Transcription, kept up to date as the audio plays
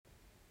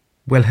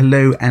Well,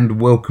 hello and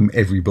welcome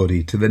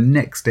everybody to the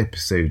next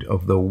episode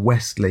of the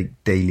Westlake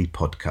Daily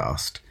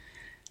Podcast.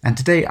 And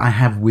today I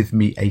have with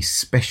me a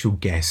special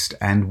guest,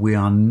 and we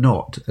are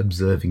not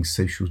observing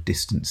social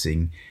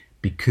distancing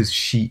because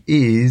she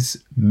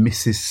is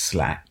Mrs.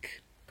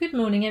 Slack. Good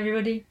morning,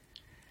 everybody.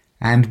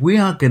 And we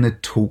are going to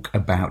talk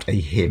about a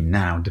hymn.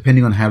 Now,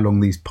 depending on how long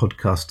these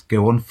podcasts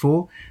go on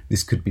for,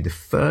 this could be the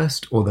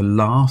first or the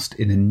last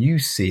in a new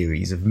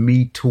series of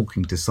me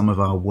talking to some of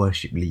our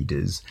worship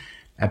leaders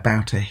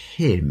about a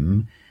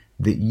hymn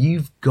that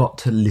you've got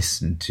to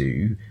listen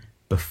to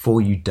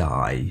before you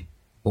die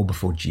or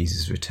before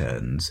Jesus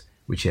returns,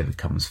 whichever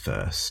comes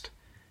first.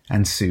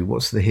 And Sue,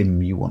 what's the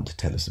hymn you want to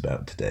tell us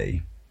about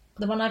today?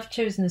 The one I've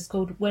chosen is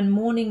called When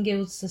Morning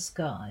Gilds the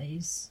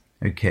Skies.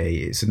 Okay,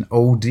 it's an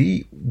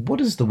oldie. What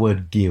does the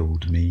word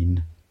gild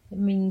mean? It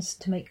means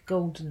to make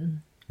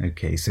golden.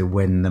 Okay, so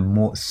when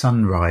the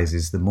sun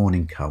rises, the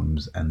morning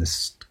comes and the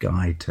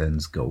sky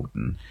turns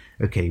golden.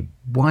 Okay,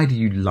 why do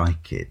you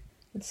like it?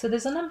 So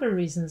there's a number of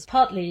reasons.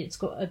 Partly it's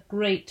got a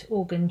great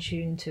organ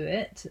tune to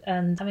it,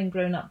 and having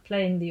grown up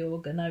playing the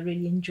organ, I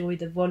really enjoy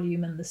the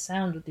volume and the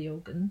sound of the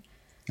organ.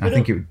 I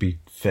think it would be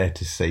fair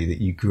to say that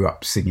you grew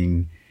up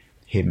singing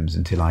hymns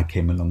until I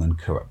came along and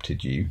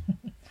corrupted you.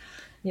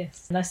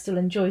 Yes, and I still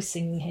enjoy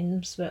singing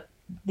hymns, but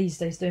these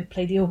days don't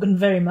play the organ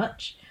very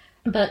much.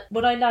 But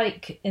what I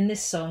like in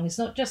this song is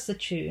not just the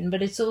tune,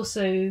 but it's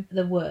also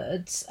the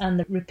words and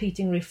the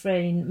repeating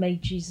refrain, "May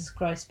Jesus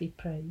Christ be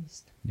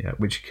praised." Yeah,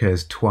 which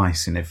occurs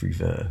twice in every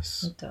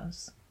verse. It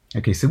does.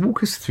 Okay, so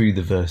walk us through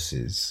the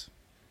verses.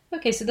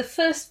 Okay, so the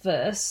first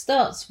verse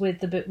starts with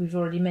the bit we've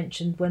already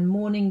mentioned, "When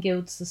morning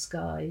gilds the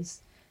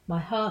skies, my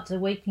heart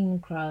awaking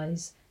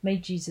cries, may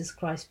Jesus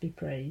Christ be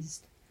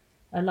praised.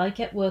 Alike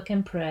at work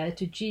and prayer,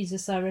 to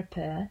Jesus I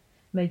repair,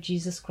 may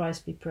Jesus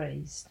Christ be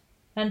praised."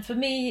 And for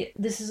me,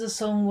 this is a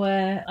song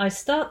where I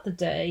start the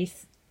day,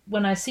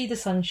 when I see the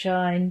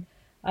sunshine,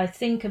 I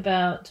think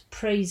about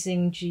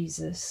praising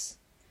Jesus.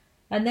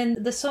 And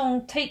then the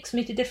song takes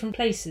me to different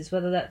places,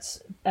 whether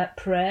that's at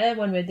prayer,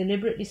 when we're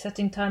deliberately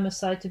setting time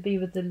aside to be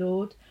with the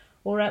Lord,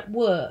 or at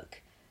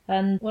work.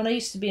 And when I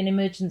used to be an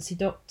emergency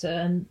doctor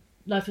and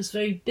life was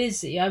very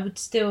busy, I would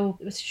still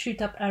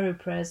shoot up arrow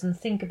prayers and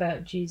think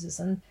about Jesus.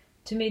 And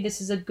to me,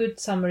 this is a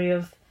good summary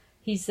of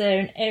He's there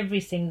in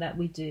everything that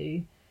we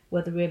do.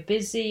 Whether we're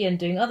busy and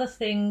doing other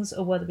things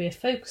or whether we're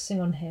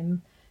focusing on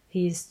Him,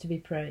 He is to be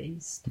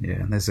praised.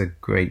 Yeah, and there's a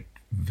great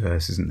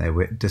verse, isn't there?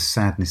 Where, does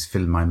sadness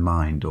fill my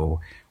mind, or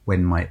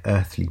when my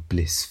earthly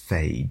bliss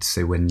fades?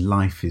 So when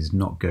life is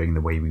not going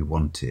the way we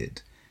want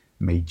it,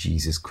 may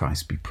Jesus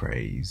Christ be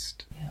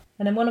praised. Yeah.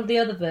 And in one of the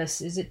other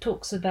verses, it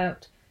talks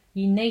about,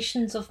 "Ye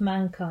nations of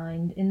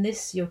mankind, in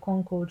this your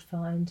concord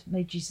find,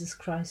 may Jesus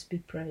Christ be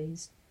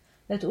praised.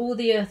 Let all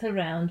the earth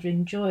around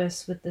ring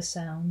joyous with the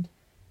sound,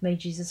 may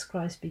Jesus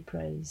Christ be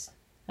praised."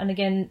 And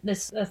again,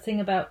 there's a thing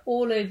about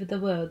all over the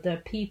world, there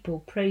are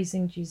people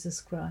praising Jesus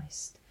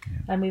Christ. Yeah.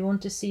 And we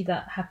want to see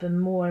that happen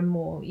more and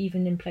more,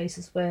 even in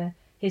places where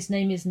His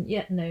name isn't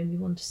yet known. We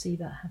want to see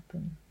that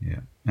happen.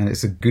 Yeah, and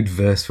it's a good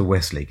verse for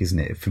Westlake, isn't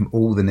it? From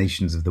all the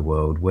nations of the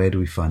world, where do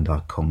we find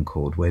our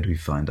concord? Where do we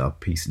find our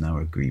peace and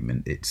our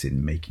agreement? It's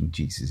in making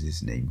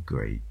Jesus' name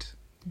great.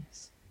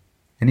 Yes.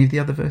 Any of the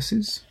other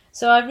verses?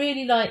 So I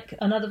really like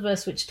another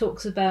verse which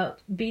talks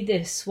about, "Be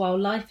this, while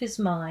life is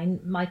mine,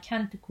 my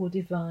canticle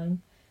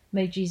divine,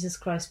 may Jesus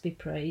Christ be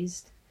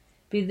praised.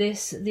 Be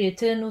this, the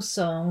eternal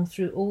song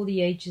through all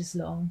the ages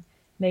long,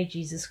 may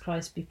Jesus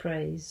Christ be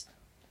praised."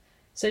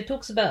 So it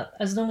talks about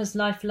as long as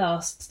life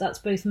lasts, that's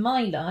both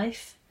my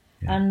life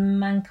and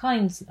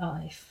mankind's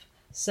life.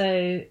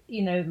 So,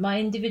 my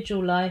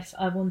individual life,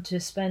 I want to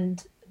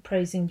spend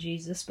praising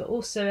Jesus, but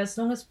also as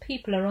long as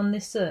people are on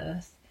this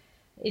earth,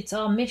 it's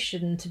our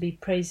mission to be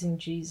praising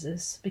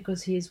Jesus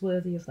because He is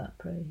worthy of that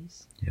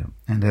praise. Yeah,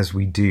 and as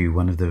we do,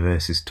 one of the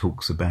verses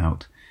talks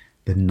about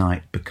the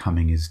night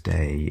becoming as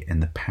day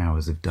and the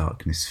powers of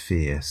darkness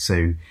fear.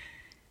 So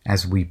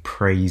as we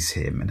praise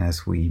Him and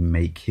as we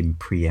make Him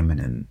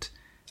preeminent,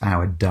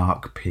 our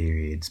dark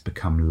periods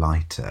become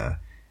lighter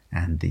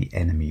and the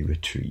enemy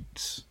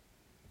retreats.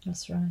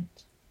 That's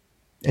right.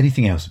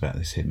 Anything else about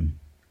this hymn?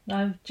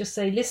 I would just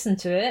say listen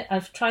to it.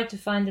 I've tried to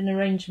find an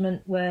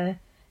arrangement where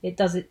it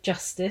does it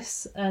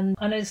justice, and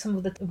I know some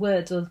of the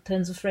words or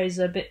turns of phrase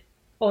are a bit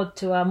odd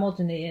to our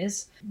modern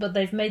ears, but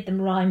they've made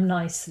them rhyme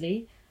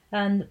nicely,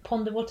 and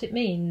ponder what it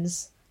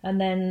means, and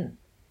then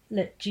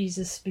let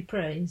Jesus be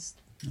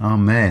praised.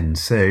 Amen.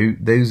 So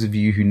those of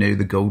you who know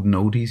the golden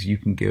oldies, you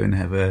can go and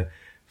have a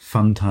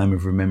fun time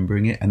of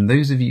remembering it, and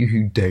those of you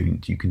who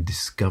don't, you can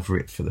discover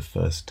it for the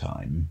first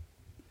time.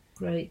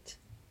 Great.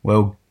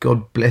 Well,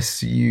 God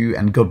bless you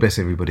and God bless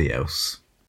everybody else.